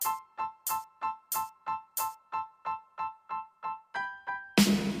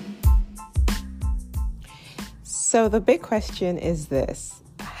So the big question is this: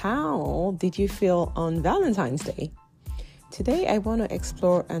 how did you feel on Valentine's Day? Today, I want to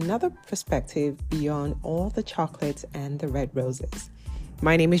explore another perspective beyond all the chocolates and the red roses.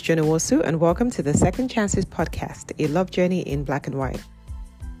 My name is Joan, and welcome to the Second Chances podcast, a love journey in black and white.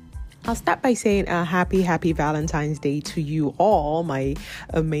 I'll start by saying a happy Valentine's Day to you all, my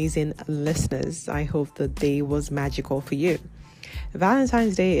amazing listeners. I hope the day was magical for you.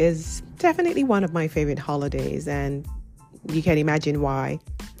 Valentine's Day is definitely one of my favorite holidays, and you can imagine why.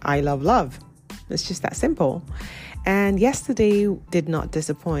 I love love. It's just that simple. And yesterday did not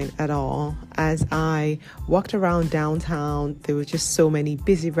disappoint at all. As I walked around downtown, there were just so many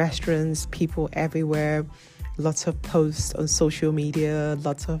busy restaurants, people everywhere, lots of posts on social media,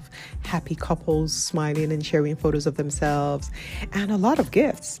 lots of happy couples smiling and sharing photos of themselves, and a lot of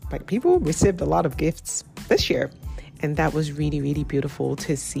gifts. Like, people received a lot of gifts this year. And that was really beautiful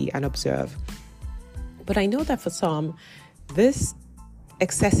to see and observe. But I know that for some, this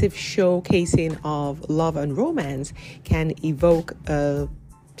excessive showcasing of love and romance can evoke a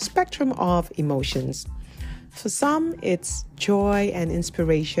spectrum of emotions. For some, it's joy and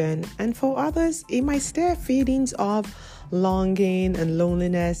inspiration. And for others, it might stir feelings of longing and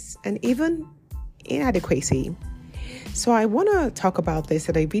loneliness and even inadequacy. So I want to talk about this,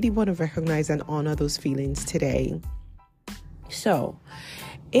 and I really want to recognize and honor those feelings today. So,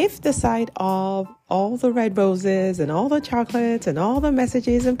 if the sight of all the red roses and all the chocolates and all the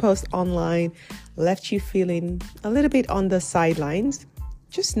messages and posts online left you feeling a little bit on the sidelines,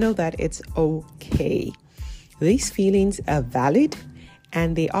 just know that it's okay. These feelings are valid,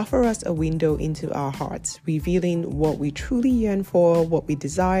 and they offer us a window into our hearts, revealing what we truly yearn for, what we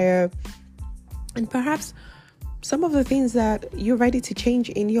desire, and perhaps some of the things that you're ready to change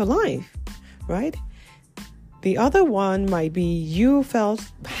in your life, right? The other one might be you felt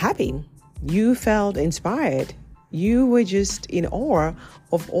happy, you felt inspired, you were just in awe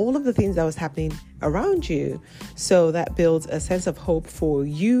of all of the things that was happening around you. So that builds a sense of hope for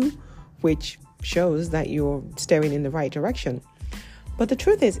you, which shows that you're staring in the right direction. But the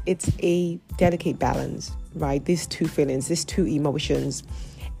truth is, it's a delicate balance, right? These two feelings, these two emotions,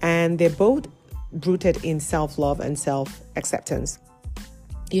 and they're both rooted in self-love and self-acceptance.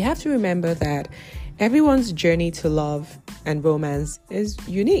 You have to remember that everyone's journey to love and romance is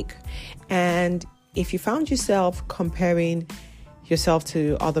unique. And if you found yourself comparing yourself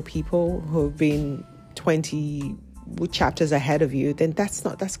to other people who've been 20 chapters ahead of you, then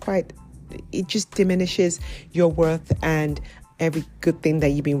it just diminishes your worth and every good thing that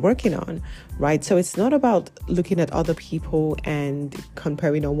you've been working on, right? So it's not about looking at other people and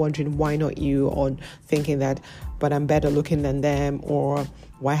comparing or wondering why not you, or thinking that, but I'm better looking than them, or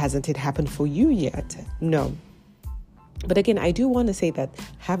why hasn't it happened for you yet? No. But again, I do want to say that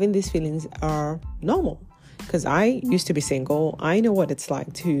having these feelings are normal, because I used to be single. I know what it's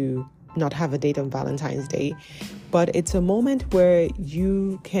like to not have a date on Valentine's Day, but it's a moment where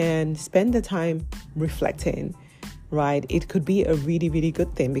you can spend the time reflecting, right? It could be a really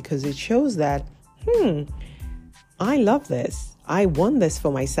good thing, because it shows that, I love this. I want this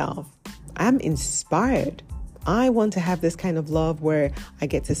for myself. I'm inspired. I want to have this kind of love where I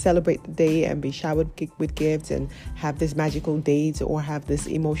get to celebrate the day and be showered with gifts and have this magical date, or have these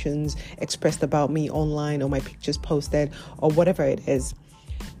emotions expressed about me online, or my pictures posted, or whatever it is.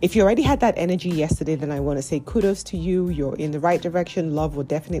 If you already had that energy yesterday, then I want to say kudos to you. You're in the right direction. Love will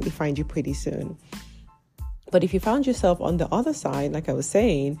definitely find you pretty soon. But if you found yourself on the other side, like I was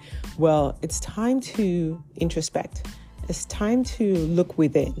saying, well, it's time to introspect. It's time to look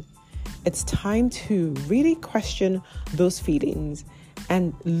within. It's time to really question those feelings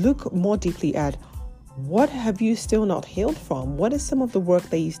and look more deeply at what have you still not healed from? What is some of the work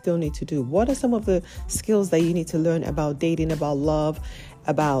that you still need to do? What are some of the skills that you need to learn about dating, about love,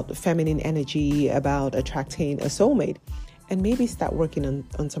 about feminine energy, about attracting a soulmate? And maybe start working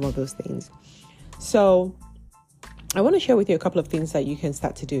on some of those things. So I want to share with you a couple of things that you can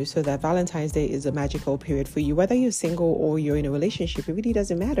start to do so that Valentine's Day is a magical period for you. Whether you're single or you're in a relationship, it really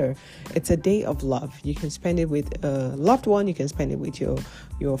doesn't matter. It's a day of love. You can spend it with a loved one. You can spend it with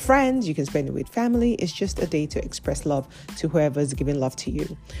your friends. You can spend it with family. It's just a day to express love to whoever's giving love to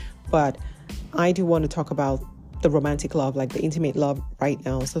you. But I do want to talk about the romantic love, like the intimate love right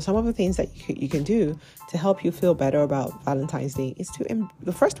now. So some of the things that you can do to help you feel better about Valentine's Day is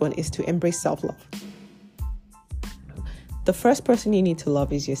the first one is to embrace self-love. The first person you need to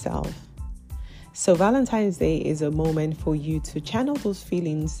love is yourself. So Valentine's Day is a moment for you to channel those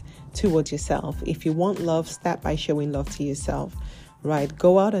feelings towards yourself. If you want love, start by showing love to yourself, right?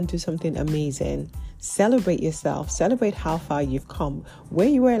 Go out and do something amazing. Celebrate yourself. Celebrate how far you've come. Where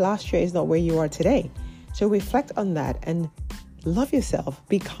you were last year is not where you are today. So reflect on that and love yourself.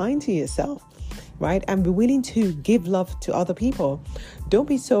 Be kind to yourself, right? And be willing to give love to other people. Don't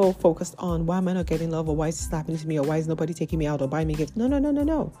be so focused on why am I not getting love, or why is this happening to me, or why is nobody taking me out or buying me gifts.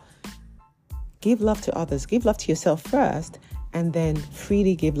 No. Give love to others. Give love to yourself first, and then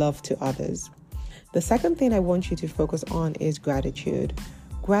freely give love to others. The second thing I want you to focus on is gratitude.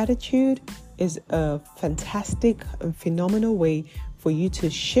 Gratitude is a fantastic and phenomenal way for you to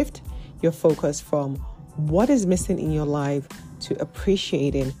shift your focus from what is missing in your life to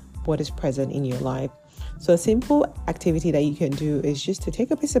appreciating what is present in your life. So a simple activity that you can do is just to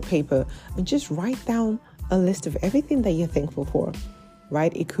take a piece of paper and just write down a list of everything that you're thankful for,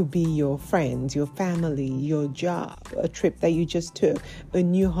 right? It could be your friends, your family, your job, a trip that you just took, a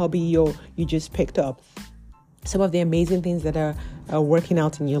new hobby you just picked up, some of the amazing things that are working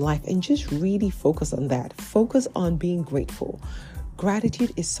out in your life, and just really focus on that. Focus on being grateful.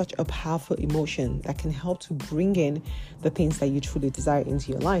 Gratitude is such a powerful emotion that can help to bring in the things that you truly desire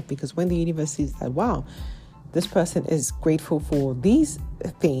into your life, because when the universe sees that, wow, this person is grateful for these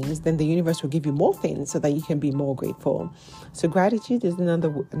things, then the universe will give you more things so that you can be more grateful. So gratitude is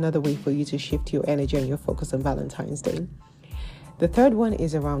another way for you to shift your energy and your focus on Valentine's Day. The third one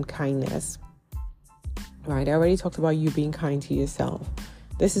is around kindness. Right, I already talked about you being kind to yourself.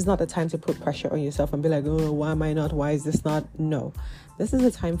 This is not the time to put pressure on yourself and be like, oh, why am I not? Why is this not? No. This is the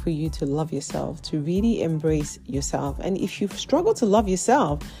time for you to love yourself, to really embrace yourself. And if you struggle to love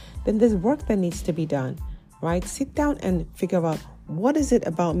yourself, then there's work that needs to be done, right? Sit down and figure out, what is it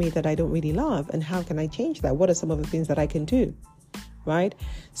about me that I don't really love, and how can I change that? What are some of the things that I can do, right?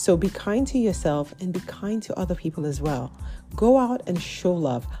 So be kind to yourself and be kind to other people as well. Go out and show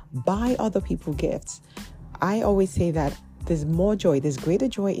love. Buy other people gifts. I always say that there's more joy, there's greater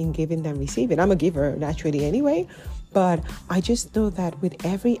joy in giving than receiving. I'm a giver naturally anyway, but I just know that with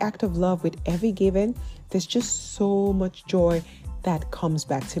every act of love, with every giving, there's just so much joy that comes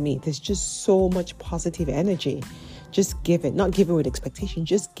back to me. There's just so much positive energy. Just giving, not giving with expectation,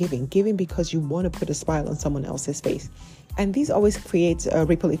 just giving because you want to put a smile on someone else's face. And these always create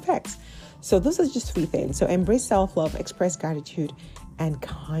ripple effects. So those are just 3 things. So embrace self-love, express gratitude, and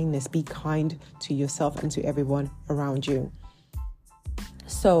kindness. Be kind to yourself and to everyone around you.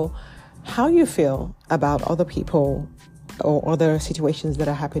 So how you feel about other people or other situations that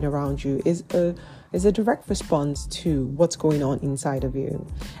are happening around you is a direct response to what's going on inside of you.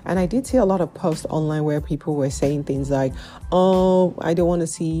 And I did see a lot of posts online where people were saying things like, oh, I don't want to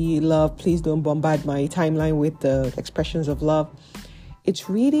see love. Please don't bombard my timeline with the expressions of love. It's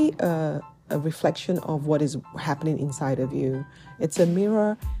really a reflection of what is happening inside of you. It's a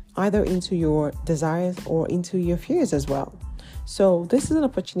mirror either into your desires or into your fears as well. So this is an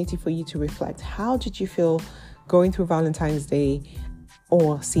opportunity for you to reflect. How did you feel going through Valentine's Day,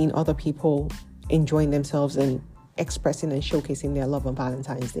 or seeing other people enjoying themselves and expressing and showcasing their love on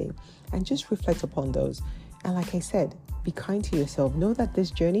Valentine's Day? And just reflect upon those. And like I said, be kind to yourself. Know that this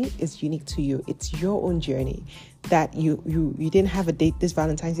journey is unique to you. It's your own journey. That you didn't have a date this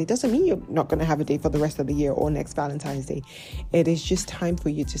Valentine's Day doesn't mean you're not going to have a date for the rest of the year or next Valentine's Day. It is just time for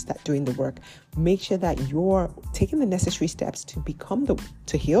you to start doing the work. Make sure that you're taking the necessary steps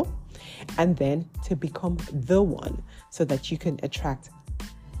to heal, and then to become the one, so that you can attract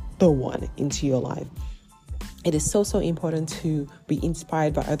the one into your life. It is so important to be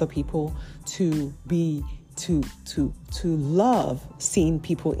inspired by other people, to love seeing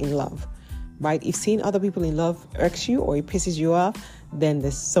people in love, right? If seeing other people in love irks you or it pisses you off, then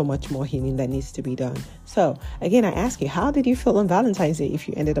there's so much more healing that needs to be done. So again, I ask you, how did you feel on Valentine's Day if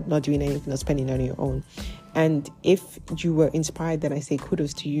you ended up not doing anything or spending it on your own? And if you were inspired, then I say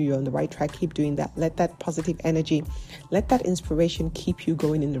kudos to you. You're on the right track. Keep doing that. Let that positive energy, let that inspiration keep you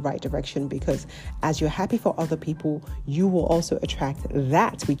going in the right direction, because as you're happy for other people, you will also attract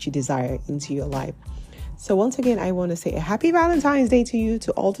that which you desire into your life. So once again, I want to say a happy Valentine's Day to you,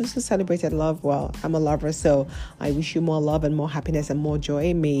 to all those who celebrated love. Well, I'm a lover, so I wish you more love and more happiness and more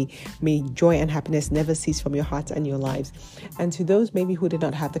joy. May joy and happiness never cease from your hearts and your lives. And to those maybe who did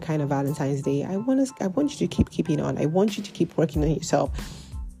not have the kind of Valentine's Day, I want you to keep keeping on. I want you to keep working on yourself.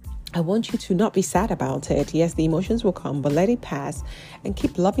 I want you to not be sad about it. Yes, the emotions will come, but let it pass and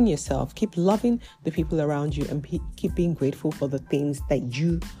keep loving yourself. Keep loving the people around you, and keep being grateful for the things that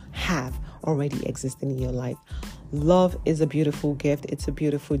you have already existing in your life. Love is a beautiful gift. It's a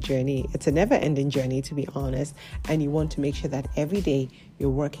beautiful journey. It's a never-ending journey, to be honest. And you want to make sure that every day you're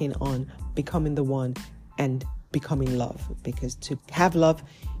working on becoming the one and becoming love, because to have love,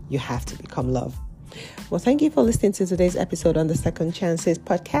 you have to become love. Well, thank you for listening to today's episode on the Second Chances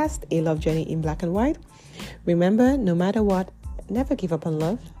podcast, A Love Journey in Black and White. Remember, no matter what, never give up on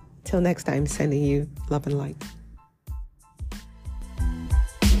love. Till next time, sending you love and light.